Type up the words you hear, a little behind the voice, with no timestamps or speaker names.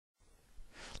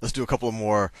Let's do a couple of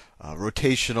more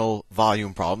rotational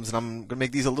volume problems, and I'm going to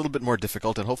make these a little bit more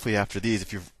difficult. And hopefully, after these,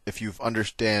 if you've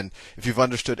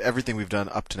understood everything we've done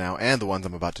up to now and the ones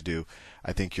I'm about to do,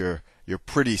 I think you're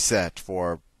pretty set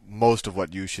for most of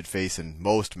what you should face in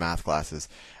most math classes,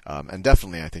 and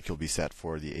definitely I think you'll be set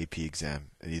for the AP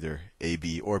exam in either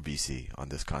AB or BC on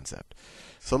this concept.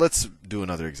 So let's do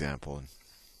another example.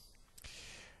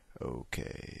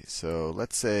 Okay, so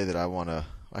let's say that I want to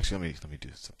actually let me do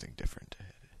something different.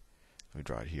 Let me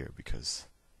draw it here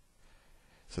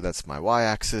so that's my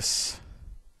y-axis.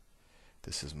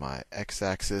 This is my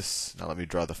x-axis. Now let me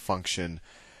draw the function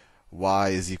y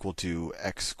is equal to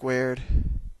x squared.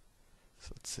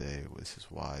 So let's say this is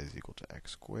y is equal to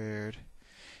x squared.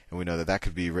 And we know that that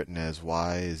could be written as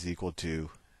y is equal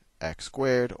to x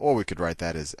squared, or we could write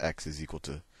that as x is equal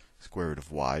to square root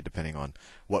of y, depending on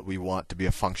what we want to be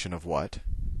a function of what.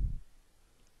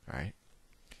 All right.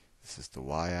 This is the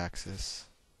y-axis.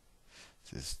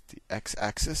 This is the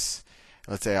x-axis.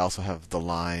 Let's say I also have the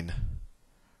line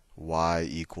y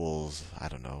equals, I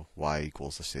don't know, y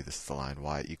equals, let's say this is the line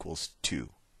y equals 2.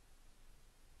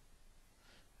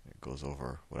 It goes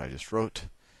over what I just wrote.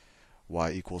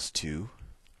 Y equals 2.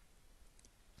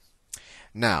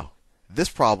 Now, this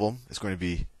problem is going to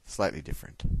be slightly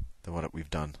different than what we've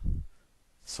done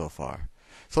so far.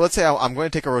 So let's say I'm going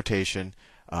to take a rotation,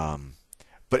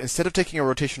 but instead of taking a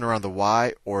rotation around the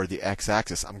y or the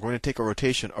x-axis, I'm going to take a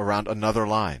rotation around another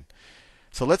line.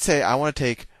 So let's say I want to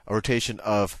take a rotation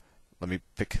of, let me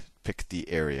pick the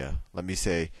area. Let me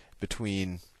say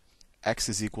between x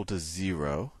is equal to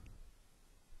 0.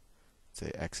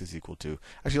 Say x is equal to,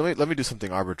 actually let me do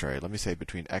something arbitrary. Let me say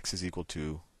between x is equal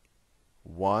to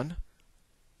 1.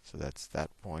 So that's that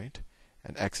point.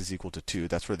 And x is equal to 2.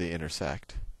 That's where they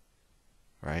intersect.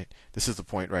 Right? This is the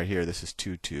point right here. This is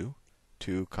 2, 2.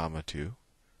 2, comma 2.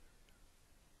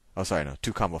 Oh, sorry, no,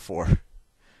 2, comma 4.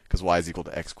 Because y is equal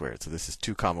to x squared. So this is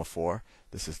 2, comma 4.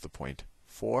 This is the point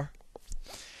 4.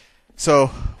 So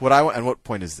what I want, and what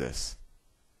point is this?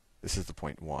 This is the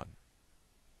point 1.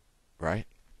 Right?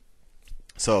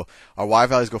 So our y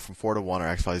values go from 4 to 1. Our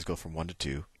x values go from 1 to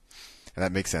 2. And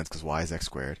that makes sense because y is x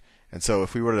squared. And so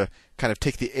if we were to kind of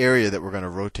take the area that we're going to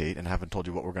rotate, and I haven't told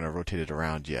you what we're going to rotate it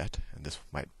around yet, and this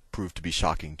might prove to be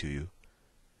shocking to you.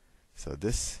 So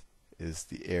this is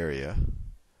the area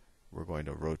we're going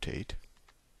to rotate.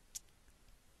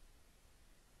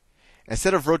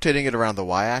 Instead of rotating it around the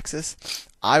y-axis,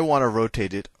 I want to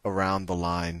rotate it around the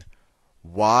line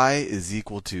y is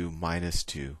equal to minus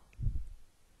 2.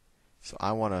 So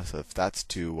so if that's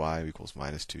 2, y equals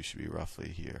minus 2 should be roughly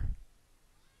here.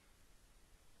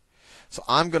 So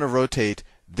I'm going to rotate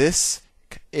this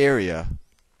area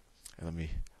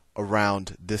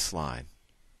around this line.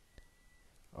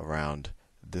 Around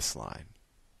this line.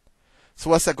 So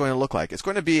what's that going to look like? It's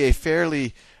going to be a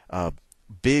fairly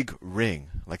big ring.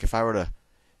 Like if I were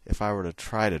to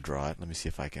try to draw it, let me see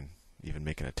if I can even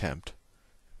make an attempt.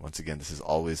 Once again, this is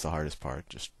always the hardest part,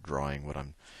 just drawing what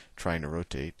I'm trying to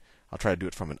rotate. I'll try to do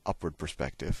it from an upward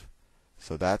perspective.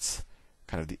 So that's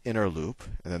kind of the inner loop,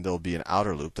 and then there'll be an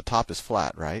outer loop. The top is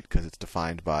flat, right? Because it's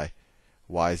defined by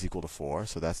y is equal to 4,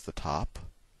 so that's the top.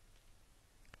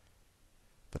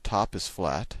 The top is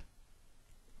flat.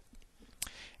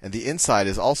 And the inside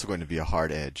is also going to be a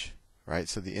hard edge, right?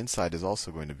 So the inside is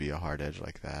also going to be a hard edge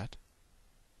like that.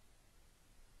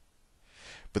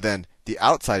 But then the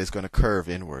outside is going to curve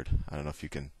inward. I don't know if you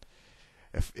can,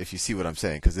 if you see what I'm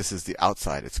saying, because this is the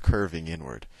outside. It's curving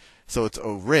inward. So it's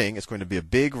a ring. It's going to be a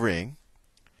big ring.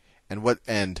 And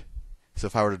so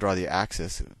if I were to draw the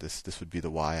axis, this would be the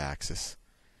y-axis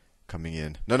coming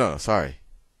in. No, sorry.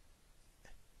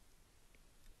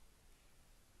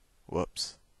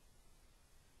 Whoops.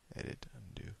 Edit,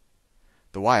 undo.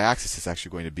 The y-axis is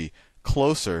actually going to be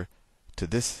closer to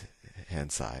this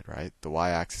hand side, right? The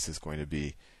y-axis is going to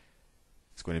be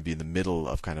in the middle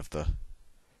of kind of the,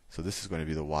 so this is going to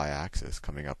be the y-axis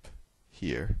coming up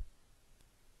here,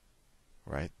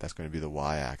 right? That's going to be the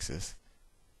y-axis.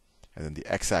 And then the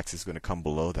x-axis is going to come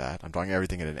below that. I'm drawing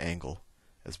everything at an angle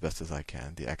as best as I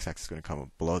can. The x-axis is going to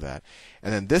come below that.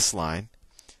 And then this line,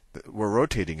 we're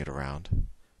rotating it around.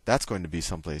 That's going to be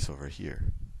someplace over here.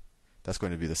 That's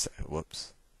going to be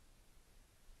whoops.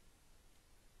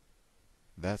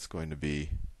 That's going to be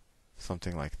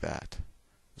something like that.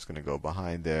 It's going to go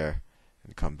behind there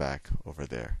and come back over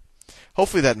there.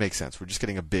 Hopefully that makes sense. We're just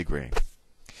getting a big ring.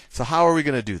 So how are we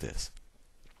going to do this?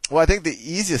 Well, I think the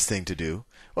easiest thing to do,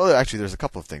 well, actually, there's a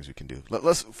couple of things we can do.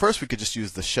 First, we could just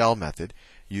use the shell method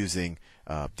using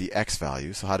the x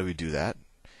value. So how do we do that?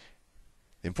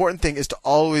 The important thing is to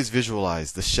always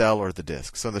visualize the shell or the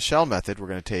disk. So in the shell method, we're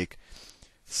going to take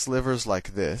slivers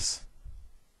like this,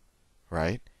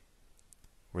 right?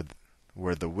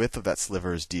 Where the width of that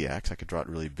sliver is dx. I could draw it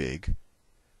really big.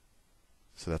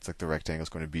 So that's like the rectangle is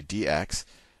going to be dx.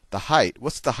 The height,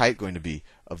 what's the height going to be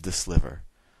of this sliver?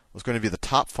 Well, it's going to be the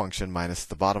top function minus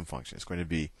the bottom function. It's going to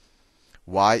be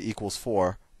y equals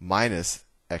 4 minus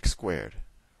x squared,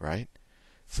 right?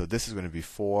 So this is going to be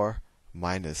 4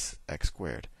 minus x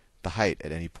squared, the height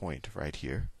at any point right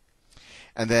here.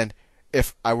 And then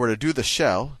if I were to do the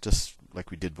shell, just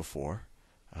like we did before,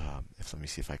 let me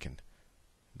see if I can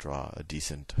draw a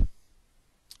decent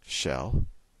shell.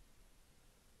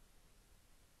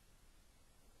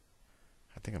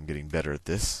 I think I'm getting better at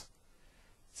this.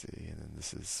 Let's see, and then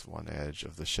this is one edge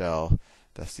of the shell.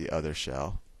 That's the other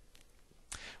shell.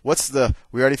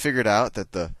 We already figured out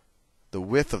that the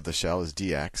width of the shell is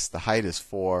dx. The height is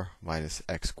 4 minus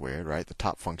x squared, right? The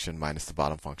top function minus the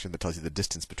bottom function. That tells you the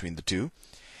distance between the two.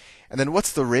 And then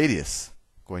what's the radius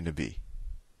going to be?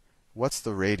 What's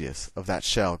the radius of that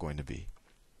shell going to be?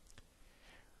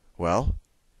 Well,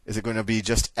 is it going to be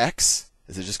just x?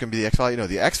 Is it just going to be the x value? No,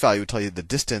 the x value would tell you the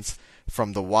distance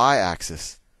from the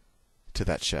y-axis to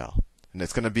that shell. And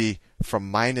it's going to be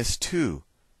from minus 2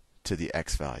 to the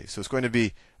x value. So it's going to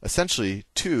be essentially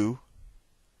 2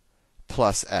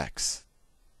 plus x,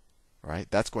 right?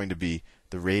 That's going to be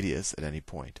the radius at any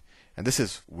point. And this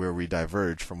is where we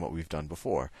diverge from what we've done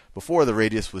before. Before, the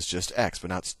radius was just x, but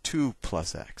now it's 2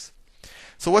 plus x.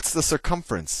 So what's the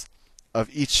circumference of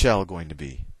each shell going to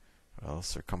be? Well,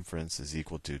 circumference is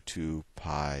equal to 2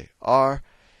 pi r,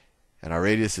 and our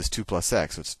radius is 2 plus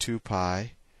x. So it's 2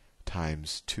 pi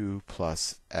times 2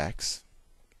 plus x,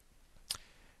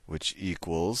 which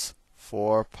equals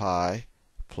 4 pi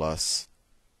plus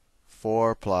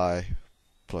 4 pi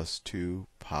plus 2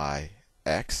 pi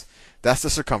x. That's the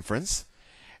circumference.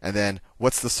 And then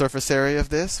what's the surface area of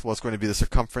this? Well, it's going to be the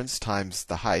circumference times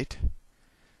the height.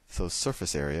 So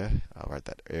surface area, I'll write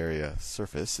that area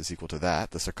surface is equal to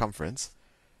that, the circumference.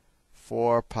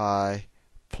 4 pi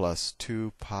plus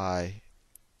 2 pi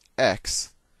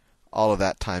x, all of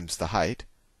that times the height,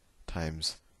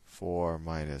 times 4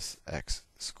 minus x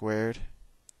squared.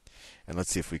 And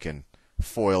let's see if we can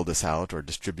FOIL this out or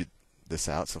distribute this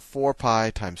out. So 4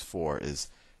 pi times 4 is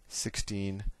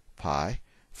 16 pi.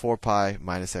 4 pi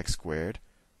minus x squared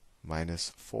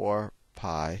minus 4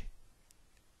 pi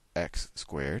x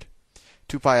squared.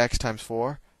 2 pi x times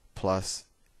 4 plus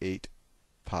 8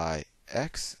 pi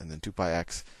x. And then 2 pi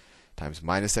x times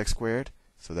minus x squared.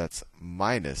 So that's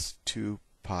minus 2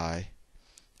 pi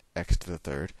x to the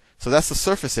third. So that's the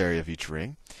surface area of each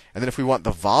ring. And then if we want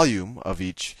the volume of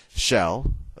each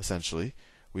shell, essentially,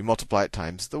 we multiply it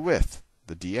times the width,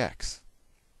 the dx.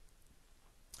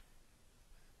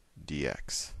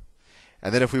 dx.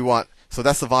 And then if we want, so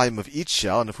that's the volume of each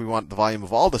shell, and if we want the volume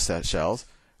of all the set shells,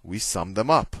 we sum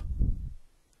them up.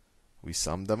 We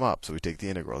sum them up. So we take the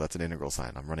integral. That's an integral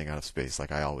sign. I'm running out of space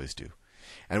like I always do.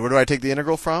 And where do I take the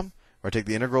integral from? Where I take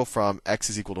the integral from x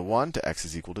is equal to 1 to x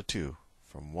is equal to 2.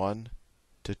 From 1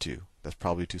 to 2. That's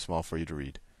probably too small for you to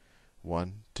read.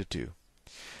 1 to 2.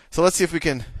 So let's see if we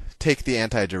can take the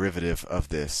antiderivative of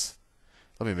this.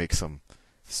 Let me make some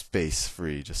space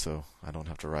free just so I don't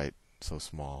have to write so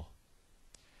small.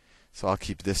 So I'll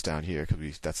keep this down here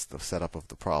because that's the setup of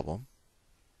the problem.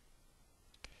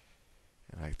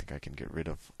 And I think I can get rid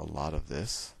of a lot of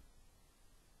this.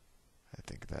 I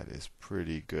think that is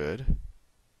pretty good.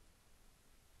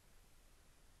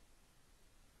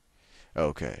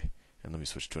 Okay, and let me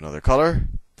switch to another color.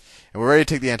 And we're ready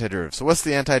to take the antiderivative. So what's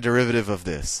the antiderivative of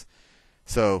this?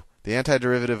 So the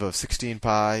antiderivative of 16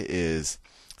 pi is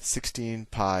 16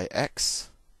 pi x,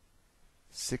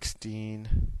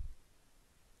 16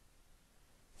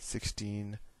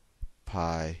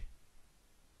 pi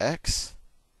x.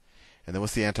 And then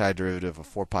what's the antiderivative of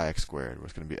 4 pi x squared? Well,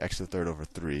 it's going to be x to the third over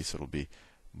 3, so it'll be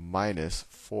minus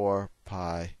 4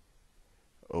 pi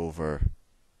over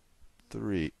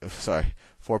 3. Sorry,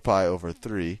 4 pi over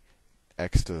 3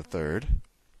 x to the third.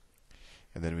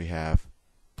 And then we have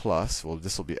plus, well,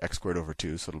 this will be x squared over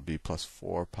 2, so it'll be plus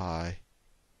 4 pi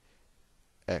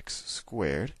x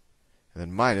squared. And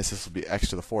then minus, this will be x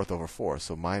to the fourth over 4,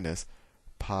 so minus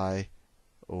pi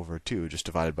over 2, just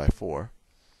divided by 4.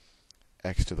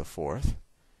 X to the fourth.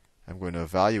 I'm going to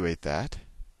evaluate that.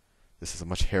 This is a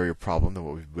much hairier problem than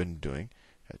what we've been doing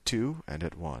at 2 and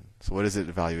at 1. So what is it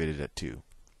evaluated at 2?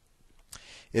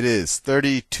 It is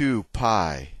 32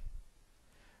 pi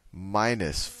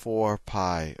minus 4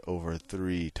 pi over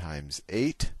 3 times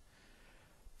 8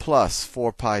 plus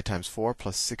 4 pi times 4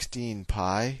 plus 16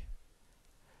 pi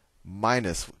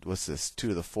minus, what's this? 2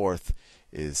 to the fourth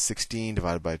is 16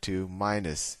 divided by 2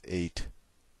 minus 8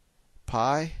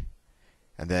 pi.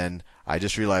 And then I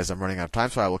just realized I'm running out of time,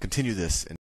 so I will continue this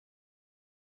in